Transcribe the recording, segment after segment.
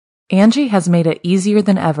Angie has made it easier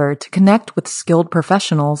than ever to connect with skilled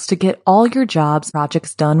professionals to get all your jobs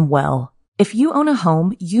projects done well. If you own a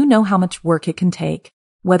home, you know how much work it can take,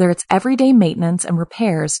 whether it's everyday maintenance and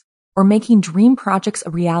repairs or making dream projects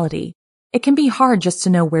a reality. It can be hard just to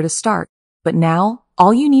know where to start, but now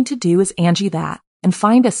all you need to do is Angie that and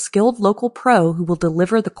find a skilled local pro who will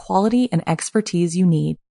deliver the quality and expertise you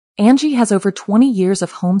need. Angie has over 20 years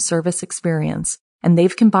of home service experience, and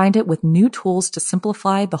they've combined it with new tools to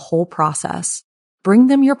simplify the whole process. Bring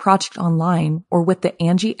them your project online or with the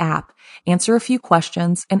Angie app, answer a few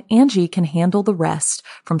questions, and Angie can handle the rest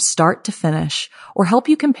from start to finish or help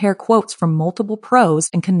you compare quotes from multiple pros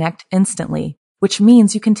and connect instantly, which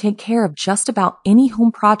means you can take care of just about any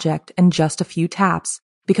home project in just a few taps.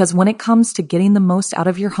 Because when it comes to getting the most out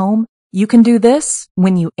of your home, you can do this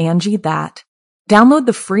when you Angie that. Download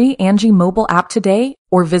the free Angie mobile app today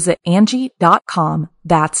or visit Angie.com.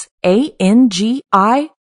 That's ANGI.com.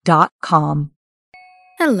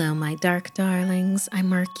 Hello, my dark darlings. I'm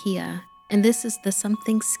Markia, and this is the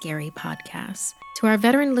Something Scary podcast. To our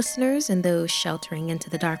veteran listeners and those sheltering into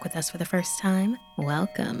the dark with us for the first time,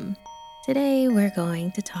 welcome. Today, we're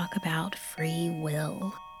going to talk about free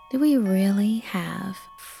will. Do we really have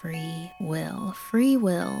free will? Free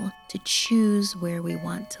will to choose where we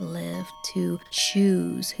want to live, to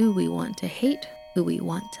choose who we want to hate, who we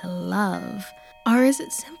want to love? Or is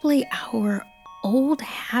it simply our old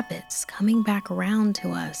habits coming back around to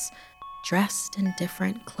us, dressed in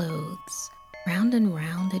different clothes? Round and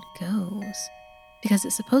round it goes. Because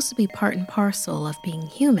it's supposed to be part and parcel of being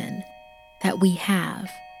human that we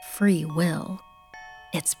have free will.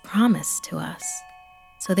 It's promised to us.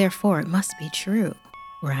 So therefore, it must be true,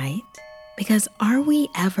 right? Because are we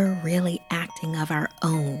ever really acting of our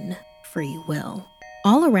own free will?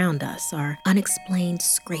 All around us are unexplained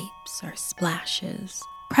scrapes or splashes,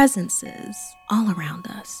 presences all around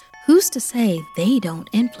us. Who's to say they don't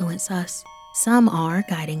influence us? Some are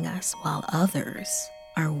guiding us while others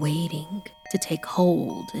are waiting to take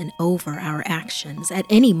hold and over our actions. At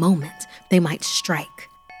any moment, they might strike,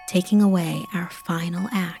 taking away our final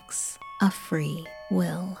acts of free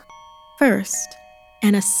will. First,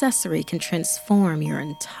 an accessory can transform your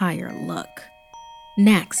entire look.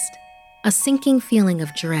 Next, a sinking feeling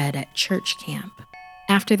of dread at church camp.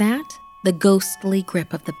 After that, the ghostly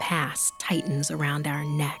grip of the past tightens around our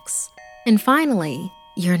necks. And finally,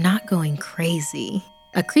 you're not going crazy.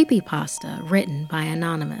 A creepypasta written by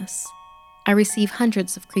Anonymous. I receive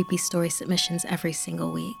hundreds of creepy story submissions every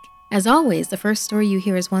single week. As always, the first story you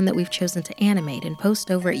hear is one that we've chosen to animate and post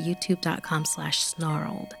over at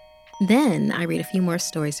youtube.com/snarled. Then I read a few more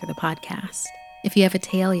stories for the podcast. If you have a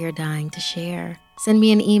tale you're dying to share, send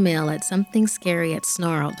me an email at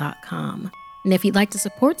somethingscary@snarled.com. And if you'd like to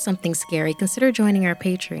support Something Scary, consider joining our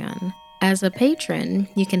Patreon. As a patron,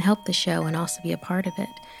 you can help the show and also be a part of it.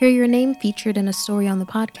 Hear your name featured in a story on the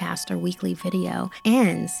podcast or weekly video,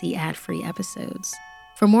 and see ad-free episodes.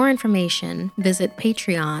 For more information, visit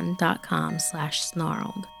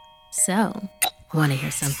patreon.com/snarled. So, want to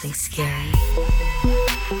hear something scary?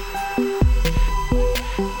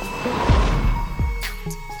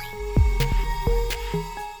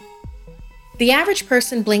 The average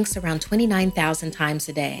person blinks around 29,000 times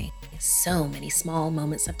a day. So many small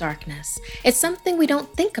moments of darkness. It's something we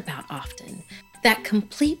don't think about often. That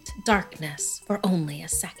complete darkness for only a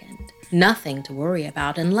second. Nothing to worry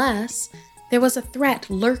about unless there was a threat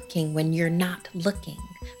lurking when you're not looking.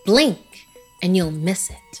 Blink and you'll miss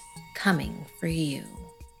it, coming for you.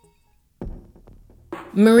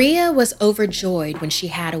 Maria was overjoyed when she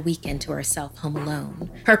had a weekend to herself home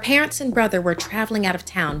alone. Her parents and brother were traveling out of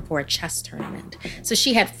town for a chess tournament, so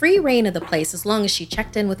she had free reign of the place as long as she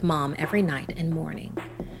checked in with Mom every night and morning.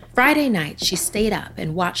 Friday night, she stayed up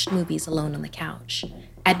and watched movies alone on the couch.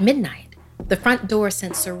 At midnight, the front door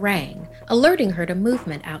sensor rang, alerting her to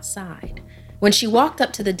movement outside. When she walked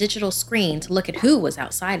up to the digital screen to look at who was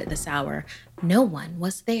outside at this hour, no one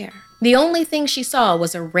was there. The only thing she saw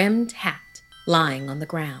was a rimmed hat lying on the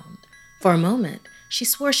ground. For a moment, she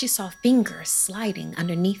swore she saw fingers sliding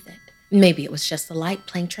underneath it. Maybe it was just the light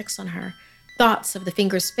playing tricks on her. Thoughts of the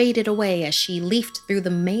fingers faded away as she leafed through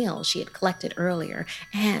the mail she had collected earlier,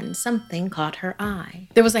 and something caught her eye.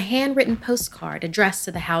 There was a handwritten postcard addressed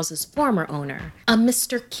to the house's former owner, a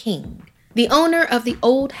Mr. King, the owner of the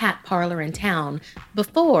old hat parlor in town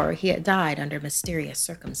before he had died under mysterious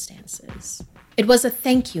circumstances. It was a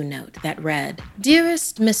thank you note that read,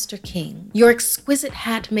 "Dearest Mr. King, your exquisite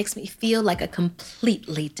hat makes me feel like a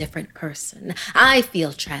completely different person. I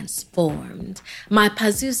feel transformed. My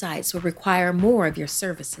Pazuzites will require more of your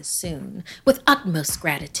services soon. With utmost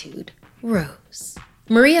gratitude, Rose."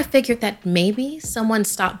 Maria figured that maybe someone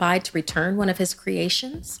stopped by to return one of his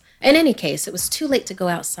creations. In any case, it was too late to go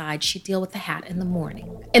outside. She'd deal with the hat in the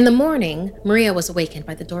morning. In the morning, Maria was awakened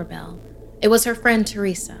by the doorbell. It was her friend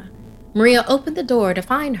Teresa. Maria opened the door to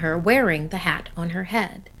find her wearing the hat on her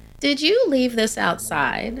head. "Did you leave this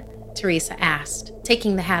outside?" Teresa asked,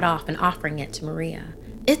 taking the hat off and offering it to Maria.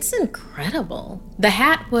 "It's incredible." The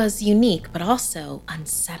hat was unique, but also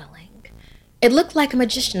unsettling. It looked like a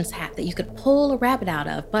magician's hat that you could pull a rabbit out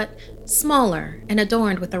of, but smaller and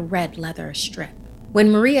adorned with a red leather strip.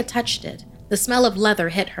 When Maria touched it, the smell of leather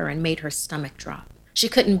hit her and made her stomach drop. She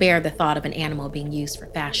couldn't bear the thought of an animal being used for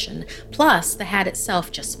fashion. Plus, the hat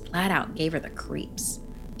itself just flat out gave her the creeps.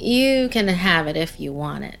 "You can have it if you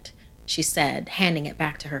want it," she said, handing it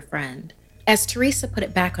back to her friend. As Teresa put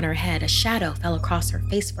it back on her head, a shadow fell across her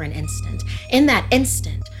face for an instant. In that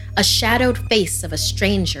instant, a shadowed face of a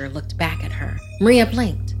stranger looked back at her. Maria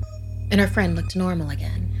blinked, and her friend looked normal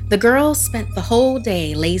again. The girls spent the whole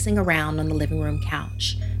day lazing around on the living room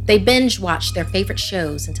couch. They binge-watched their favorite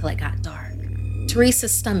shows until it got dark.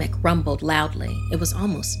 Teresa's stomach rumbled loudly. It was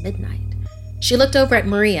almost midnight. She looked over at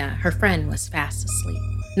Maria. Her friend was fast asleep.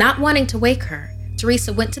 Not wanting to wake her,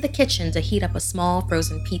 Teresa went to the kitchen to heat up a small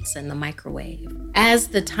frozen pizza in the microwave. As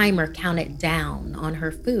the timer counted down on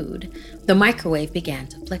her food, the microwave began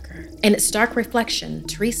to flicker. In its dark reflection,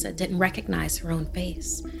 Teresa didn't recognize her own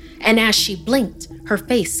face. And as she blinked, her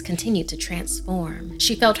face continued to transform.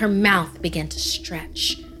 She felt her mouth begin to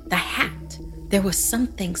stretch. The hat. There was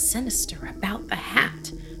something sinister about the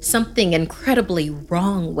hat. Something incredibly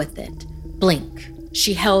wrong with it. Blink.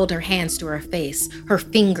 She held her hands to her face. Her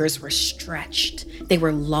fingers were stretched. They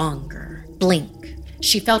were longer. Blink.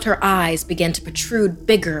 She felt her eyes begin to protrude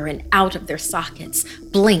bigger and out of their sockets.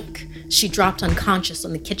 Blink. She dropped unconscious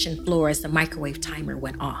on the kitchen floor as the microwave timer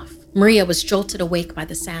went off. Maria was jolted awake by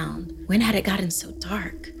the sound. When had it gotten so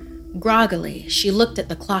dark? Groggily, she looked at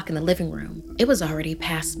the clock in the living room. It was already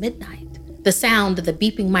past midnight. The sound of the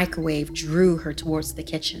beeping microwave drew her towards the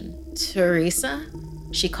kitchen. "Teresa?"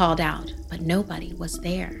 she called out, but nobody was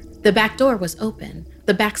there. The back door was open.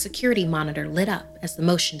 The back security monitor lit up as the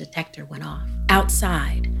motion detector went off.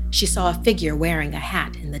 Outside, she saw a figure wearing a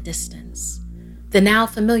hat in the distance. The now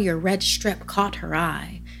familiar red strip caught her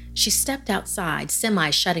eye. She stepped outside,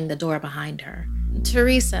 semi-shutting the door behind her.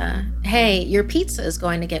 "Teresa, hey, your pizza is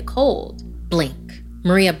going to get cold." Blink.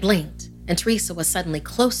 Maria blinked, and Teresa was suddenly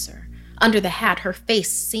closer. Under the hat, her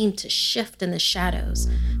face seemed to shift in the shadows.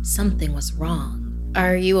 Something was wrong.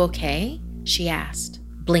 "Are you okay?" she asked,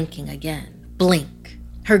 blinking again. Blink.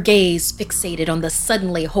 Her gaze fixated on the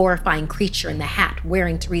suddenly horrifying creature in the hat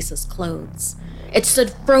wearing Teresa's clothes. It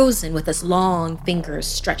stood frozen with its long fingers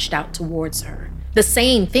stretched out towards her. The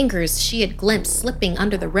same fingers she had glimpsed slipping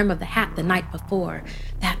under the rim of the hat the night before.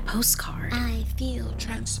 That postcard. "I feel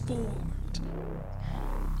transformed."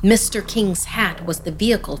 Mr. King's hat was the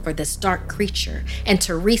vehicle for this dark creature, and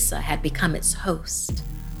Teresa had become its host.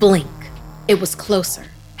 Blink. It was closer,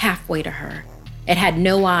 halfway to her. It had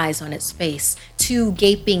no eyes on its face, 2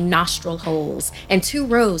 gaping nostril holes, and 2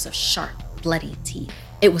 rows of sharp, bloody teeth.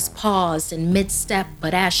 It was paused in mid-step,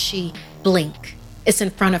 but as she blink, it's in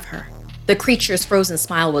front of her. The creature's frozen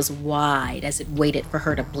smile was wide as it waited for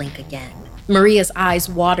her to blink again. Maria's eyes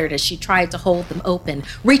watered as she tried to hold them open,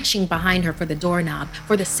 reaching behind her for the doorknob,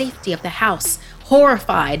 for the safety of the house.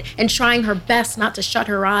 Horrified and trying her best not to shut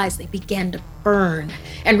her eyes, they began to burn,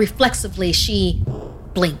 and reflexively she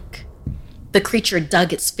blink. The creature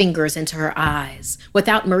dug its fingers into her eyes.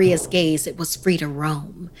 Without Maria's gaze, it was free to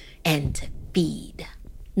roam and to feed.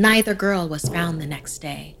 Neither girl was found the next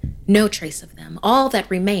day. No trace of them. All that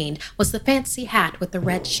remained was the fancy hat with the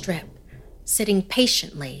red strip, sitting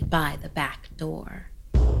patiently by the back door.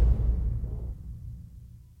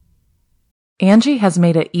 Angie has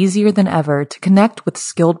made it easier than ever to connect with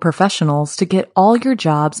skilled professionals to get all your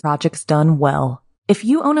jobs projects done well. If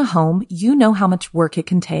you own a home, you know how much work it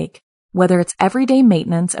can take, whether it's everyday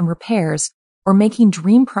maintenance and repairs or making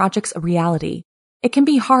dream projects a reality. It can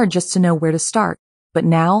be hard just to know where to start, but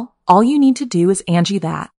now all you need to do is Angie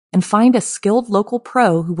that and find a skilled local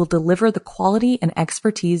pro who will deliver the quality and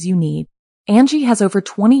expertise you need. Angie has over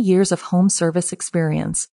 20 years of home service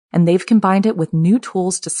experience, and they've combined it with new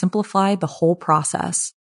tools to simplify the whole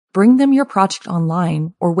process. Bring them your project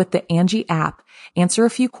online or with the Angie app, answer a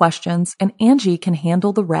few questions, and Angie can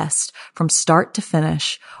handle the rest from start to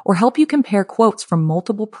finish, or help you compare quotes from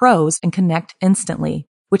multiple pros and connect instantly,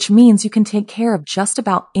 which means you can take care of just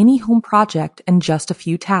about any home project in just a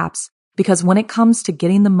few taps. Because when it comes to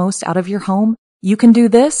getting the most out of your home, you can do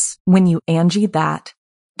this when you Angie that.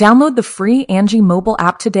 Download the free Angie mobile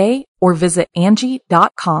app today or visit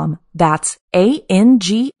Angie.com. That's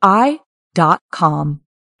ANGI.com.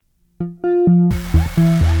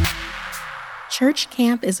 Church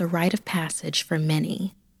camp is a rite of passage for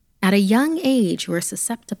many. At a young age, we're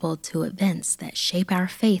susceptible to events that shape our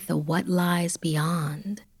faith of what lies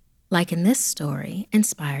beyond, like in this story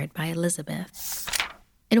inspired by Elizabeth.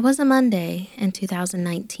 It was a Monday in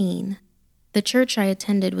 2019. The church I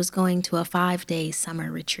attended was going to a 5-day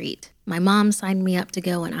summer retreat. My mom signed me up to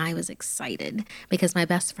go, and I was excited because my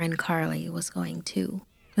best friend Carly was going too.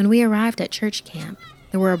 When we arrived at church camp,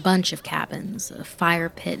 there were a bunch of cabins, a fire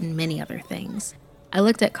pit, and many other things. I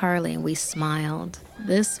looked at Carly and we smiled.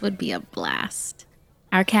 This would be a blast.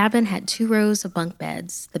 Our cabin had 2 rows of bunk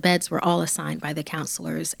beds. The beds were all assigned by the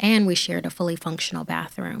counselors, and we shared a fully functional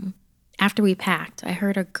bathroom. After we packed, I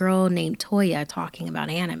heard a girl named Toya talking about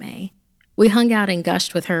anime. We hung out and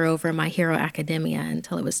gushed with her over My Hero Academia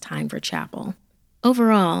until it was time for chapel.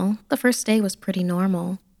 Overall, the first day was pretty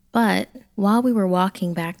normal, but while we were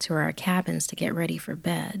walking back to our cabins to get ready for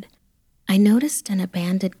bed, I noticed an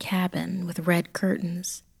abandoned cabin with red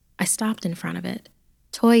curtains. I stopped in front of it.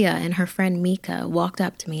 Toya and her friend Mika walked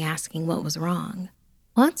up to me asking what was wrong.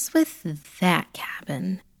 "What's with that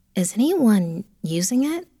cabin? Is anyone using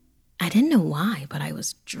it?" I didn't know why, but I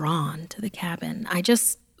was drawn to the cabin. I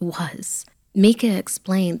just was. Mika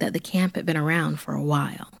explained that the camp had been around for a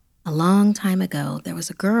while. A long time ago, there was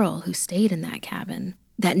a girl who stayed in that cabin.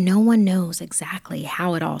 That no one knows exactly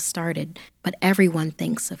how it all started, but everyone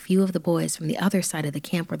thinks a few of the boys from the other side of the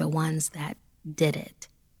camp were the ones that did it.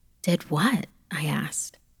 "Did what?" I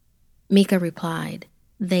asked. Mika replied,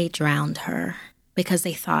 "They drowned her because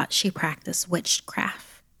they thought she practiced witchcraft.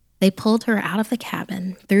 They pulled her out of the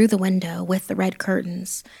cabin, through the window with the red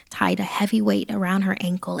curtains, tied a heavy weight around her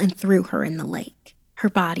ankle, and threw her in the lake. Her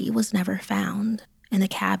body was never found, and the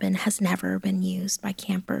cabin has never been used by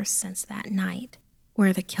campers since that night."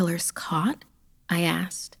 "Were the killers caught?" I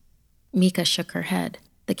asked. Mika shook her head.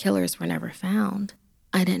 "The killers were never found."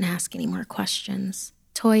 I didn't ask any more questions.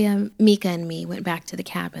 Toya, Mika, and me went back to the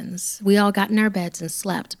cabins. We all got in our beds and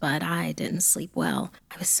slept, but I didn't sleep well.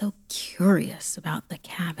 I was so curious about the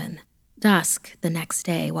cabin. Dusk the next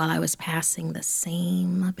day, while I was passing the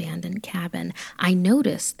same abandoned cabin, I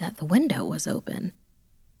noticed that the window was open.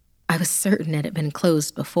 I was certain it had been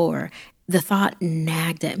closed before. The thought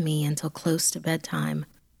nagged at me until close to bedtime.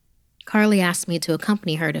 Carly asked me to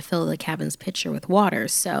accompany her to fill the cabin's pitcher with water,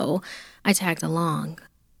 so I tagged along.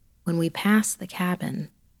 When we passed the cabin,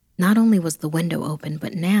 not only was the window open,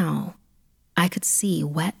 but now I could see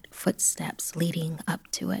wet footsteps leading up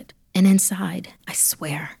to it. And inside, I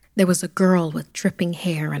swear, there was a girl with dripping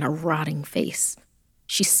hair and a rotting face.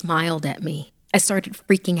 She smiled at me. I started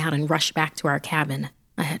freaking out and rushed back to our cabin.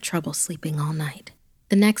 I had trouble sleeping all night.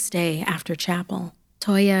 The next day, after chapel,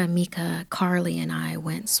 Toya, Mika, Carly, and I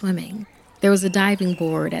went swimming. There was a diving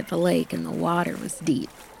board at the lake and the water was deep.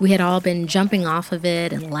 We had all been jumping off of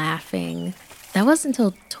it and laughing. That wasn't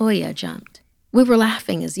until Toya jumped. We were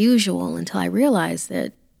laughing as usual until I realized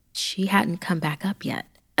that she hadn't come back up yet.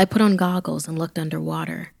 I put on goggles and looked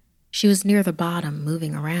underwater. She was near the bottom,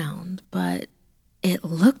 moving around, but it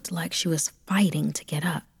looked like she was fighting to get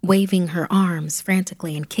up, waving her arms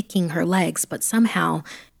frantically and kicking her legs, but somehow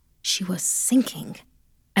she was sinking.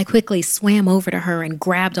 I quickly swam over to her and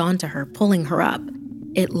grabbed onto her, pulling her up.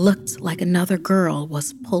 It looked like another girl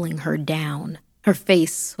was pulling her down. Her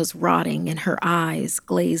face was rotting and her eyes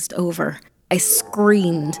glazed over. I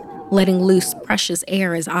screamed, letting loose precious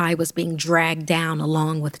air as I was being dragged down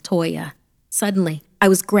along with Toya. Suddenly, I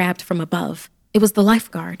was grabbed from above. It was the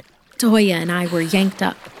lifeguard. Toya and I were yanked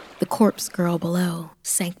up. The corpse girl below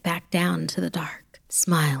sank back down into the dark,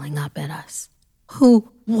 smiling up at us.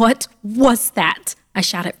 What was that?" I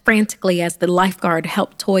shouted frantically as the lifeguard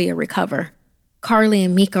helped Toya recover. Carly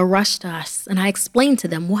and Mika rushed us, and I explained to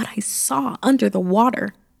them what I saw under the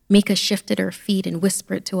water. Mika shifted her feet and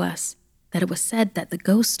whispered to us that it was said that the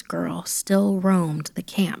ghost girl still roamed the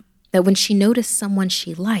camp, that when she noticed someone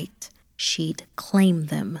she liked, she'd claim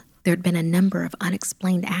them. There'd been a number of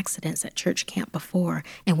unexplained accidents at church camp before,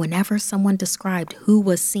 and whenever someone described who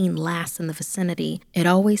was seen last in the vicinity, it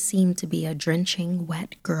always seemed to be a drenching,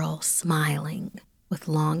 wet girl smiling with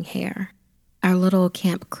long hair. Our little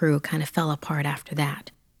camp crew kind of fell apart after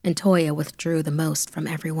that, and Toya withdrew the most from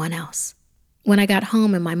everyone else. When I got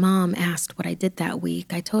home and my mom asked what I did that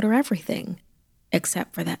week, I told her everything,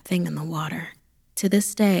 except for that thing in the water. To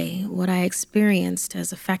this day, what I experienced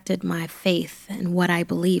has affected my faith and what I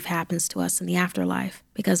believe happens to us in the afterlife,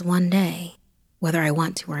 because one day, whether I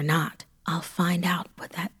want to or not, I'll find out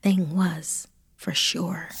what that thing was for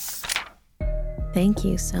sure. Thank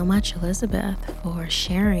you so much, Elizabeth, for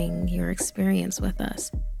sharing your experience with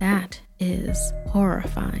us. That is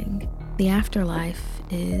horrifying. The afterlife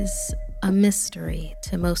is a mystery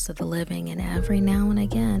to most of the living, and every now and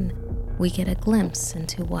again, we get a glimpse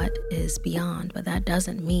into what is beyond, but that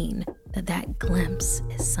doesn't mean that that glimpse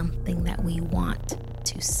is something that we want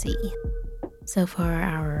to see. So for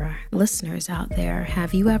our listeners out there,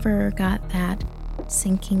 have you ever got that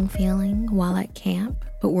sinking feeling while at camp,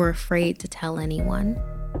 but were afraid to tell anyone?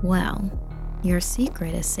 Well, your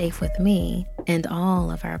secret is safe with me and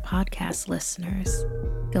all of our podcast listeners.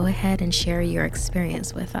 Go ahead and share your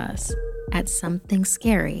experience with us at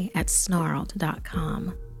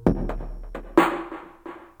somethingscary@snarled.com.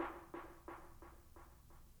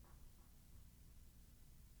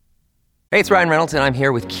 Hey, it's Ryan Reynolds, and I'm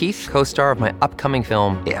here with Keith, co-star of my upcoming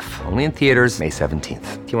film, If, only in theaters May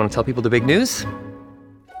 17th. Do you want to tell people the big news?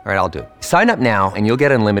 All right, I'll do it. Sign up now and you'll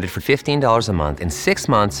get unlimited for $15 a month and 6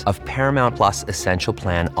 months of Paramount Plus Essential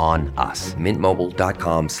Plan on us.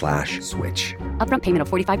 MintMobile.com/switch. Upfront payment of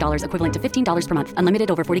 $45 equivalent to $15 per month. Unlimited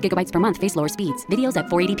over 40 gigabytes per month. Face lower speeds. Videos at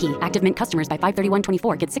 480p. Active Mint customers by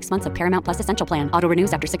 531.24 get 6 months of Paramount Plus Essential Plan. Auto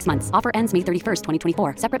renews after 6 months. Offer ends May 31st,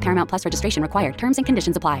 2024. Separate Paramount Plus registration required. Terms and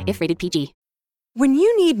conditions apply if rated PG. When you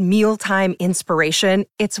need mealtime inspiration,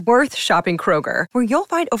 it's worth shopping Kroger, where you'll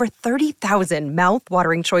find over 30,000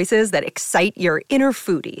 mouth-watering choices that excite your inner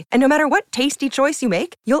foodie. And no matter what tasty choice you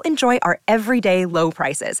make, you'll enjoy our everyday low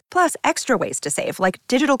prices, plus extra ways to save, like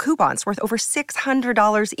digital coupons worth over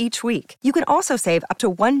 $600 each week. You can also save up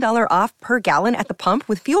to $1 off per gallon at the pump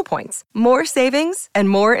with fuel points. More savings and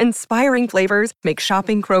more inspiring flavors make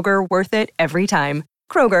shopping Kroger worth it every time.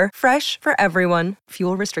 Kroger, fresh for everyone.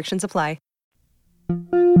 Fuel restrictions apply.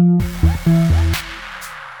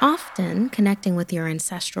 Often, connecting with your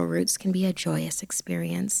ancestral roots can be a joyous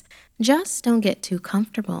experience. Just don't get too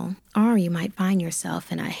comfortable, or you might find yourself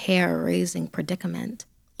in a hair-raising predicament,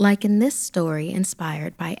 like in this story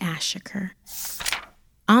inspired by Ashikar.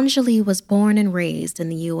 Anjali was born and raised in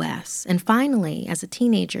the U.S., and finally, as a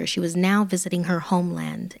teenager, she was now visiting her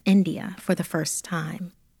homeland, India, for the first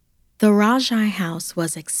time. The Rajai house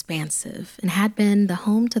was expansive and had been the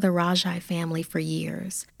home to the Rajai family for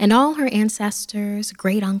years, and all her ancestors,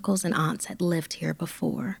 great-uncles, and aunts had lived here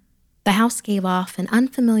before. The house gave off an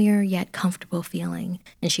unfamiliar yet comfortable feeling,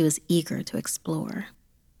 and she was eager to explore.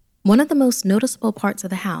 One of the most noticeable parts of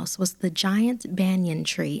the house was the giant banyan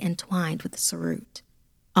tree entwined with the sarut.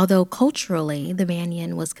 Although culturally, the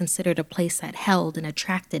banyan was considered a place that held and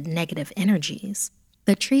attracted negative energies,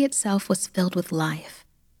 the tree itself was filled with life,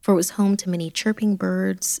 for it was home to many chirping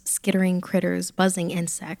birds, skittering critters, buzzing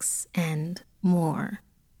insects, and more.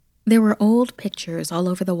 There were old pictures all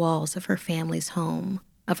over the walls of her family's home,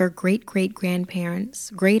 of her great-great-grandparents,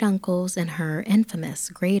 great-uncles, and her infamous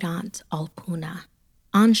great-aunt, Alpuna.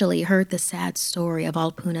 Anjali heard the sad story of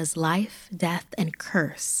Alpuna's life, death, and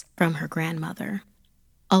curse from her grandmother.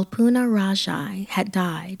 Alpuna Rajai had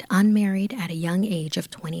died unmarried at a young age of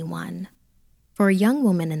 21. For a young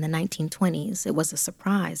woman in the 1920s, it was a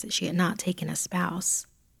surprise that she had not taken a spouse.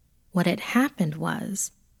 What had happened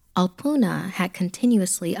was, Alpuna had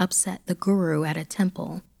continuously upset the guru at a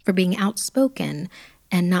temple for being outspoken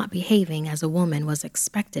and not behaving as a woman was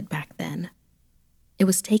expected back then. It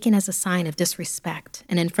was taken as a sign of disrespect,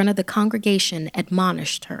 and in front of the congregation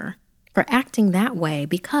admonished her for acting that way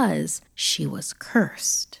because she was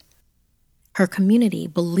cursed. Her community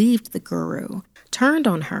believed the guru, turned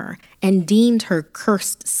on her, and deemed her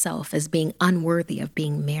cursed self as being unworthy of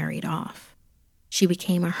being married off. She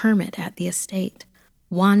became a hermit at the estate,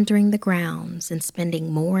 wandering the grounds and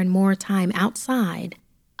spending more and more time outside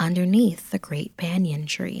underneath the great banyan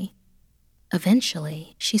tree.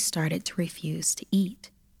 Eventually, she started to refuse to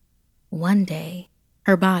eat. One day,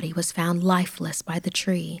 her body was found lifeless by the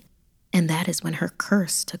tree, and that is when her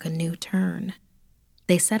curse took a new turn.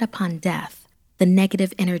 They said upon death, the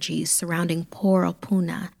negative energies surrounding poor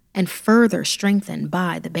Alpuna, and further strengthened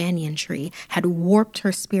by the banyan tree, had warped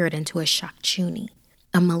her spirit into a Shakchuni,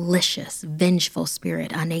 a malicious, vengeful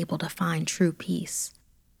spirit unable to find true peace.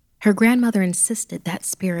 Her grandmother insisted that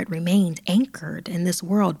spirit remained anchored in this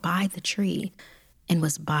world by the tree, and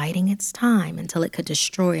was biding its time until it could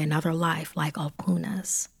destroy another life like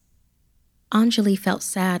Alpuna's. Anjali felt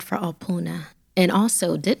sad for Alpuna, and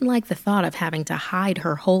also didn't like the thought of having to hide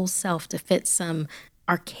her whole self to fit some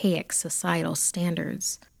archaic societal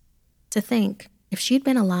standards. To think, if she'd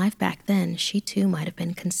been alive back then, she too might have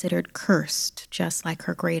been considered cursed, just like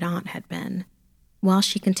her great-aunt had been. While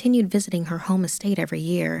she continued visiting her home estate every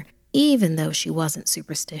year, even though she wasn't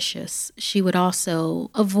superstitious, she would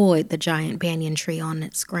also avoid the giant banyan tree on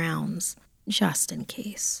its grounds, just in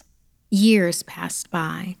case. Years passed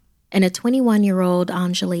by, and a 21-year-old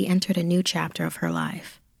Anjali entered a new chapter of her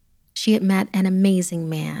life. She had met an amazing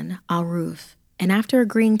man, Aruf, and after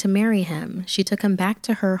agreeing to marry him, she took him back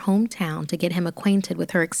to her hometown to get him acquainted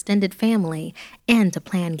with her extended family and to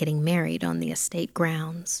plan getting married on the estate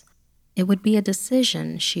grounds. It would be a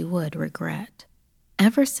decision she would regret.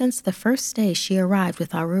 Ever since the first day she arrived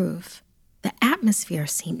with Aruf, the atmosphere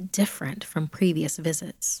seemed different from previous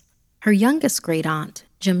visits. Her youngest great-aunt,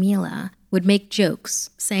 Jamila, would make jokes,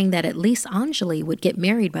 saying that at least Anjali would get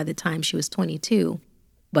married by the time she was 22,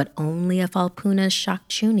 but only if Alpuna's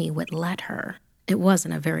Shakchuni would let her. It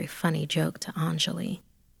wasn't a very funny joke to Anjali.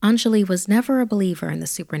 Anjali was never a believer in the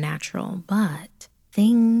supernatural, but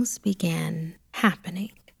things began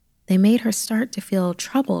happening. They made her start to feel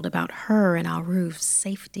troubled about her and Aruf's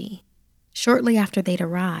safety. Shortly after they'd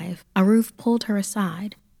arrive, Aruf pulled her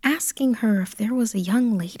aside, asking her if there was a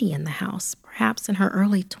young lady in the house, perhaps in her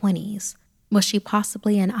early 20s. Was she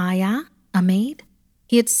possibly an ayah, a maid?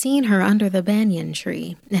 He had seen her under the banyan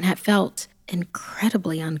tree and had felt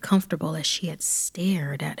incredibly uncomfortable as she had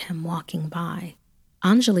stared at him walking by.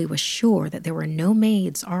 Anjali was sure that there were no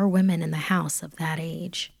maids or women in the house of that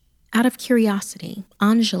age. Out of curiosity,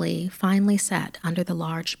 Anjali finally sat under the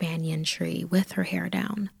large banyan tree with her hair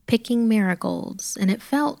down, picking marigolds, and it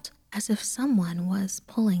felt as if someone was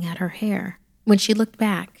pulling at her hair. When she looked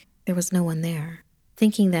back, there was no one there.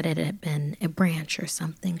 Thinking that it had been a branch or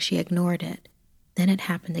something, she ignored it. Then it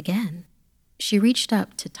happened again. She reached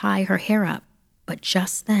up to tie her hair up, but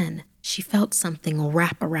just then, she felt something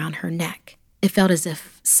wrap around her neck. It felt as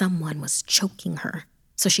if someone was choking her.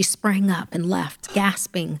 So she sprang up and left,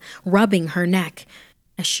 gasping, rubbing her neck,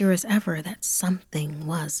 as sure as ever that something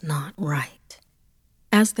was not right.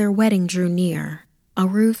 As their wedding drew near,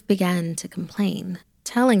 Aruf began to complain,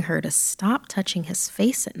 telling her to stop touching his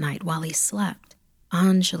face at night while he slept.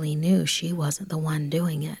 Anjali knew she wasn't the one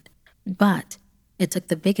doing it, but it took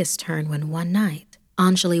the biggest turn when one night,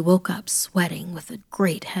 Anjali woke up sweating with a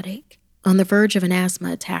great headache. On the verge of an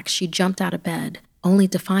asthma attack, she jumped out of bed, only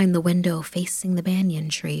to find the window facing the banyan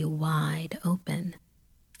tree wide open.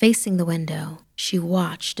 Facing the window, she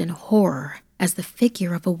watched in horror as the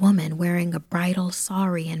figure of a woman wearing a bridal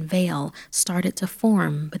sari and veil started to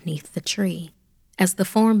form beneath the tree. As the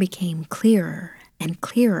form became clearer and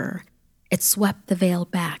clearer, it swept the veil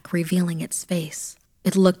back, revealing its face.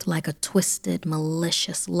 It looked like a twisted,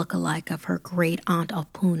 malicious look-alike of her great-aunt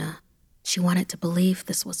Alpuna. She wanted to believe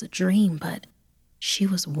this was a dream, but she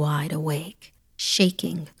was wide awake,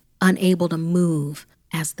 shaking, unable to move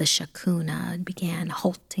as the Shakuna began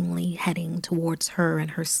haltingly heading towards her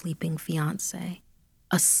and her sleeping fiancé.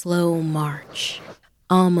 A slow march,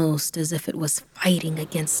 almost as if it was fighting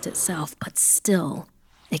against itself, but still,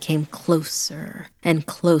 it came closer and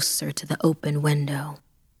closer to the open window.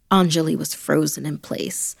 Anjali was frozen in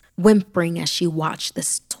place, whimpering as she watched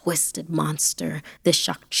this twisted monster, this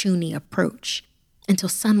Shakchuni, approach, until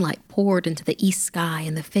sunlight poured into the east sky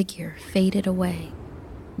and the figure faded away.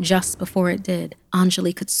 Just before it did,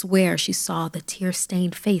 Anjali could swear she saw the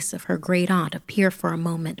tear-stained face of her great-aunt appear for a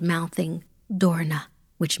moment, mouthing, "Dorna,"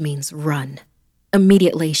 which means run.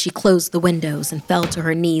 Immediately, she closed the windows and fell to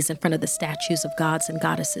her knees in front of the statues of gods and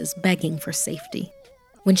goddesses, begging for safety.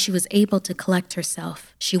 When she was able to collect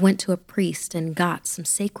herself, she went to a priest and got some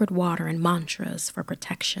sacred water and mantras for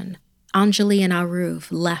protection. Anjali and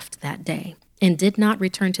Aruf left that day and did not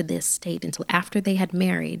return to the estate until after they had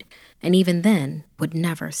married, and even then would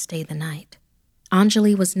never stay the night.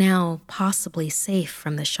 Anjali was now possibly safe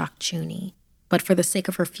from the Shakchuni, but for the sake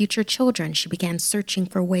of her future children, she began searching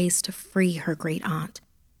for ways to free her great-aunt,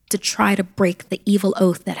 to try to break the evil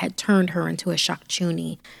oath that had turned her into a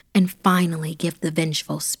Shakchuni, and finally give the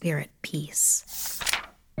vengeful spirit peace.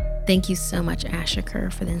 Thank you so much,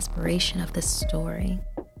 Ashikar, for the inspiration of this story.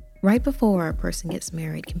 Right before a person gets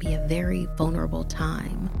married can be a very vulnerable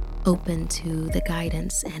time, open to the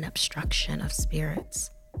guidance and obstruction of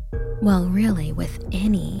spirits. Well, really, with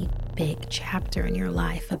any big chapter in your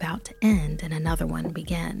life about to end and another one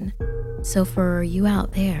begin. So for you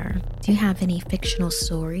out there, do you have any fictional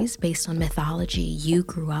stories based on mythology you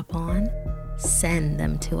grew up on? Send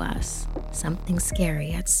them to us.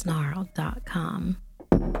 somethingscary@snarl.com.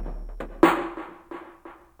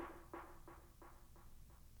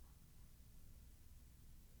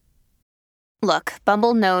 Look,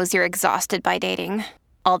 Bumble knows you're exhausted by dating.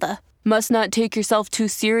 All the must not take yourself too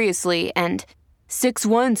seriously and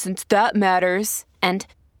 6'1" since that matters. And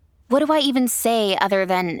what do I even say other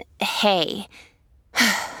than, hey?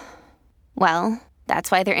 Well,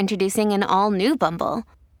 that's why they're introducing an all-new Bumble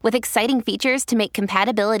with exciting features to make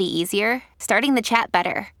compatibility easier, starting the chat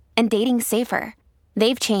better, and dating safer.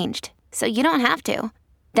 They've changed, so you don't have to.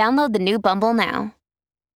 Download the new Bumble now.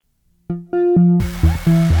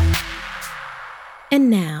 And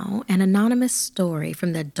now, an anonymous story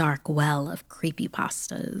from the dark well of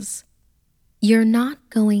creepypastas. You're Not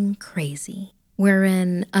Going Crazy,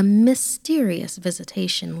 wherein a mysterious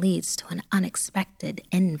visitation leads to an unexpected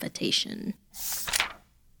invitation.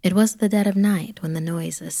 It was the dead of night when the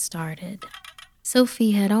noises started.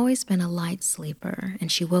 Sophie had always been a light sleeper,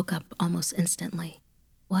 and she woke up almost instantly.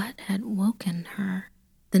 What had woken her?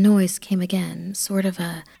 The noise came again, sort of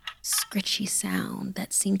a scritchy sound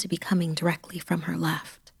that seemed to be coming directly from her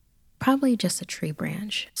left. Probably just a tree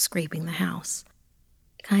branch scraping the house.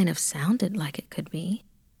 It kind of sounded like it could be.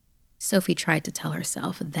 Sophie tried to tell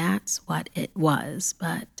herself that's what it was,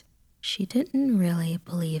 but she didn't really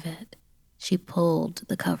believe it. She pulled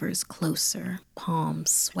the covers closer, palms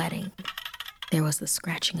sweating. There was the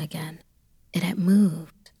scratching again. It had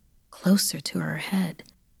moved closer to her head.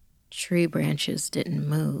 Tree branches didn't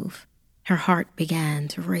move. Her heart began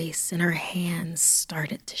to race and her hands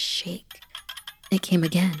started to shake. It came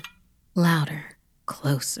again, louder,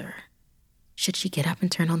 closer. Should she get up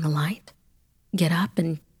and turn on the light? Get up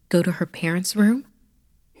and go to her parents' room?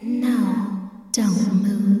 No, don't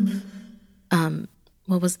move.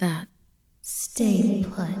 What was that? Stay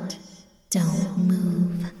put. Don't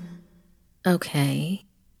move. Okay.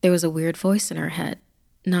 There was a weird voice in her head.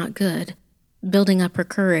 Not good. Building up her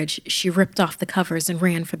courage, she ripped off the covers and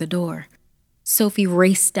ran for the door. Sophie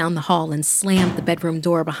raced down the hall and slammed the bedroom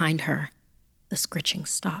door behind her. The scritching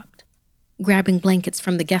stopped. Grabbing blankets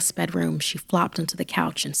from the guest bedroom, she flopped onto the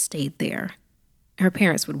couch and stayed there. Her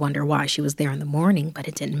parents would wonder why she was there in the morning, but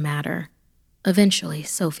it didn't matter. Eventually,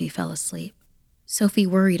 Sophie fell asleep. Sophie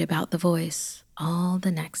worried about the voice all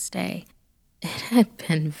the next day. It had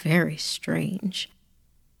been very strange.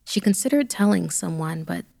 She considered telling someone,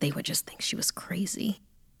 but they would just think she was crazy.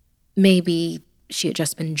 Maybe she had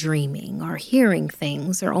just been dreaming or hearing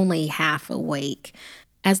things or only half awake.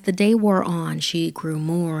 As the day wore on, she grew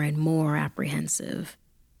more and more apprehensive.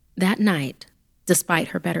 That night, despite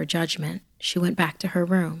her better judgment, she went back to her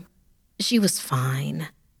room. She was fine.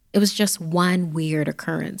 It was just one weird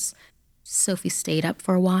occurrence. Sophie stayed up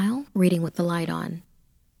for a while, reading with the light on.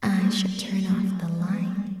 I should turn off the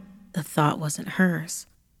light. The thought wasn't hers.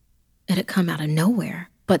 It had come out of nowhere,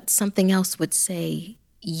 but something else would say,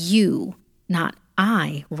 you, not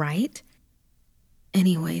I, right?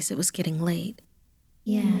 Anyways, it was getting late.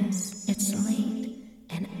 Yes, it's late,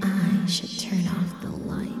 and I should turn off the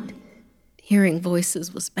light. Hearing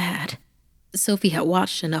voices was bad. Sophie had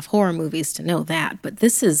watched enough horror movies to know that, but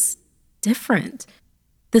this is different.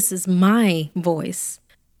 This is my voice.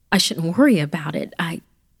 I shouldn't worry about it.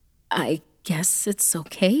 I guess it's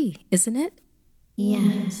okay, isn't it?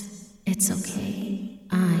 Yes, it's okay.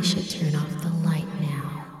 I should turn off the light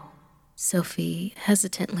now. Sophie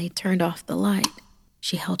hesitantly turned off the light.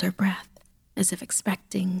 She held her breath, as if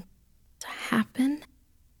expecting to happen.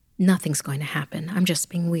 Nothing's going to happen. I'm just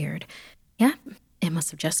being weird. Yeah, it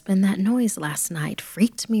must have just been that noise last night.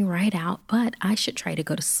 Freaked me right out, but I should try to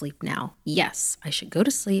go to sleep now. Yes, I should go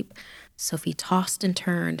to sleep. Sophie tossed and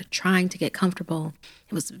turned, trying to get comfortable.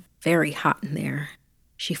 It was very hot in there.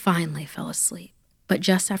 She finally fell asleep. But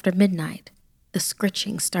just after midnight, the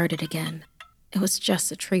scritching started again. It was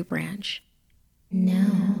just a tree branch.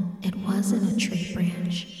 No, it wasn't a tree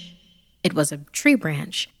branch. It was a tree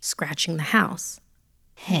branch scratching the house.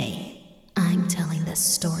 Hey, I'm telling this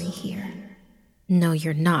story here. No,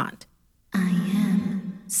 you're not. I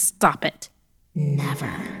am. Stop it.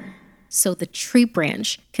 Never. So the tree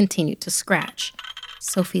branch continued to scratch.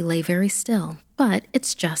 Sophie lay very still, but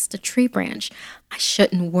it's just a tree branch. I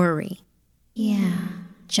shouldn't worry. Yeah,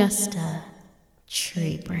 just a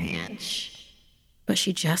tree branch. But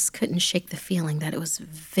she just couldn't shake the feeling that it was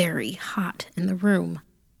very hot in the room.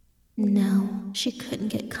 No, she couldn't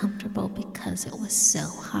get comfortable because it was so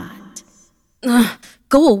hot. Ugh,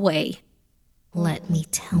 go away. Let me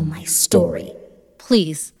tell my story.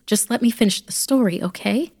 Please, just let me finish the story,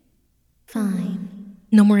 okay? Fine.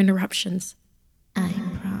 No more interruptions. I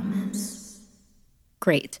promise.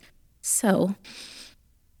 Great. So,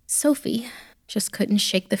 Sophie just couldn't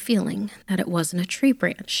shake the feeling that it wasn't a tree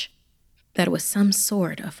branch, that it was some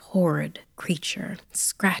sort of horrid creature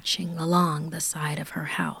scratching along the side of her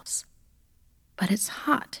house. But it's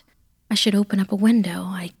hot. I should open up a window.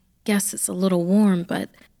 I guess it's a little warm, but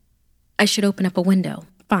I should open up a window.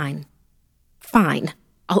 Fine.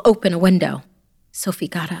 I'll open a window. Sophie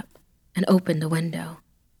got up and opened a window.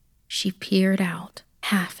 She peered out,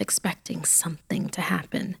 half expecting something to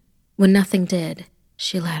happen. When nothing did,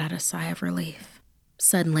 she let out a sigh of relief.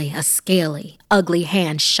 Suddenly, a scaly, ugly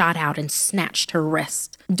hand shot out and snatched her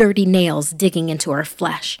wrist, dirty nails digging into her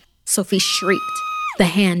flesh. Sophie shrieked. The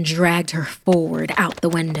hand dragged her forward out the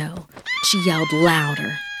window. She yelled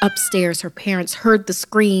louder. Upstairs, her parents heard the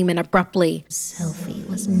scream and abruptly, Sophie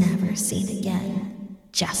was never seen again,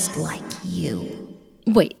 just like you.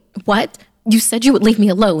 Wait, what? You said you would leave me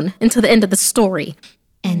alone until the end of the story.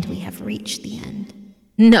 And we have reached the end.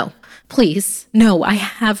 No, please, no, I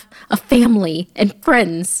have a family and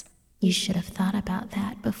friends. You should have thought about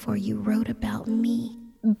that before you wrote about me.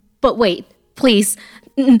 But wait, please.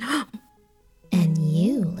 And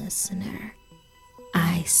you, listener,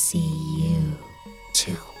 I see you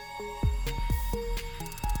too.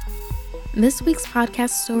 This week's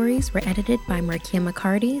podcast stories were edited by Markia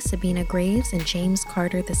McCarty, Sabina Graves, and James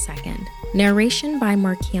Carter II. Narration by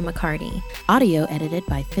Markia McCarty. Audio edited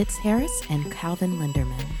by Fitz Harris and Calvin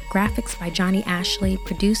Linderman. Graphics by Johnny Ashley,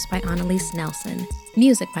 produced by Annalise Nelson.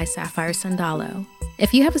 Music by Sapphire Sandalo.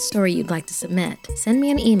 If you have a story you'd like to submit, send me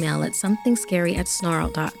an email at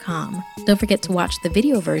somethingscary@snarled.com. Don't forget to watch the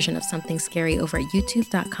video version of Something Scary over at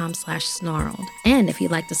youtube.com/snarled. And if you'd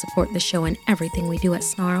like to support the show and everything we do at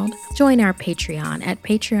Snarled, join our Patreon at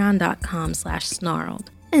patreon.com/snarled.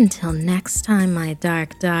 Until next time, my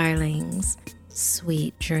dark darlings,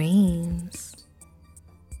 sweet dreams.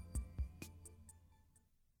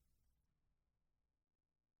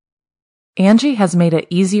 Angie has made it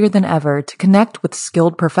easier than ever to connect with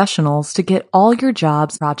skilled professionals to get all your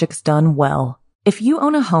jobs projects done well. If you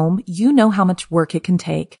own a home, you know how much work it can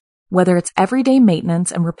take, whether it's everyday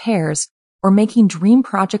maintenance and repairs or making dream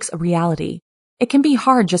projects a reality. It can be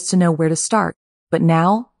hard just to know where to start, but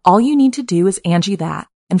now all you need to do is Angie that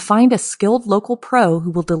and find a skilled local pro who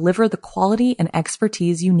will deliver the quality and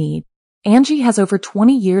expertise you need. Angie has over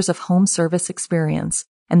 20 years of home service experience,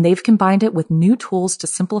 and they've combined it with new tools to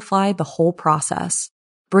simplify the whole process.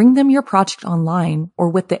 Bring them your project online or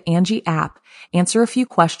with the Angie app, answer a few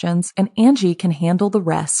questions, and Angie can handle the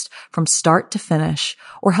rest from start to finish,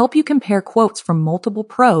 or help you compare quotes from multiple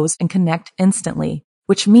pros and connect instantly,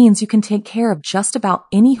 which means you can take care of just about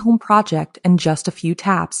any home project in just a few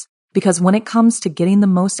taps. Because when it comes to getting the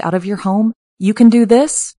most out of your home, you can do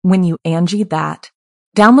this when you Angie that.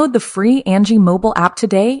 Download the free Angie mobile app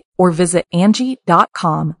today or visit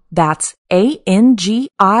Angie.com. That's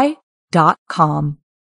ANGI.com.